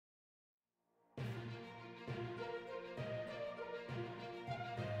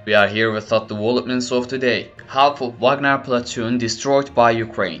We are here with the developments of today. Half of Wagner platoon destroyed by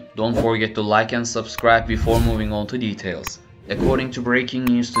Ukraine. Don't forget to like and subscribe before moving on to details. According to breaking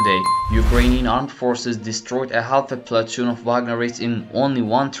news today, Ukrainian armed forces destroyed a half a platoon of Wagnerites in only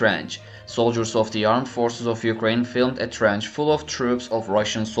one trench. Soldiers of the armed forces of Ukraine filmed a trench full of troops of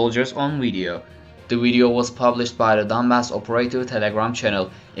Russian soldiers on video. The video was published by the Donbass Operative Telegram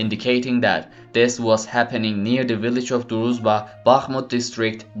channel, indicating that this was happening near the village of Druzhba, Bakhmut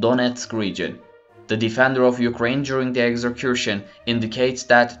district, Donetsk region. The defender of Ukraine during the execution indicates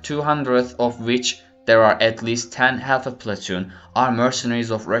that 200 of which there are at least 10 half a platoon are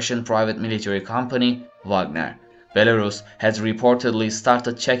mercenaries of Russian private military company Wagner. Belarus has reportedly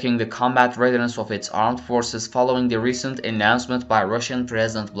started checking the combat readiness of its armed forces following the recent announcement by Russian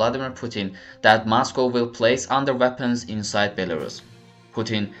President Vladimir Putin that Moscow will place under weapons inside Belarus.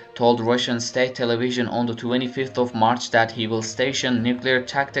 Putin told Russian state television on the 25th of March that he will station nuclear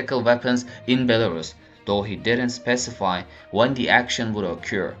tactical weapons in Belarus, though he didn't specify when the action would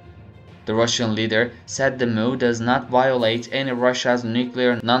occur. The Russian leader said the move does not violate any Russia's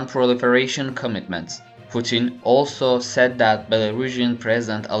nuclear non-proliferation commitments. Putin also said that Belarusian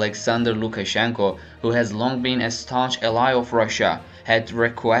President Alexander Lukashenko, who has long been a staunch ally of Russia, had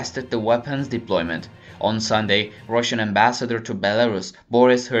requested the weapons deployment. On Sunday, Russian ambassador to Belarus,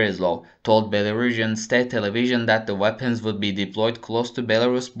 Boris Hryzlov, told Belarusian state television that the weapons would be deployed close to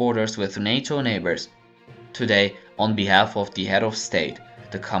Belarus borders with NATO neighbors. Today, on behalf of the head of state,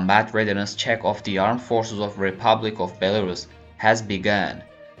 the combat readiness check of the armed forces of Republic of Belarus has begun.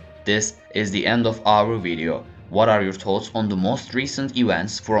 This is the end of our video. What are your thoughts on the most recent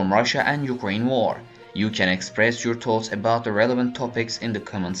events from Russia and Ukraine war? You can express your thoughts about the relevant topics in the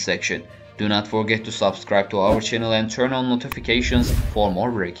comment section. Do not forget to subscribe to our channel and turn on notifications for more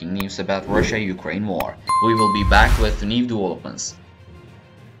breaking news about Russia-Ukraine war. We will be back with new developments.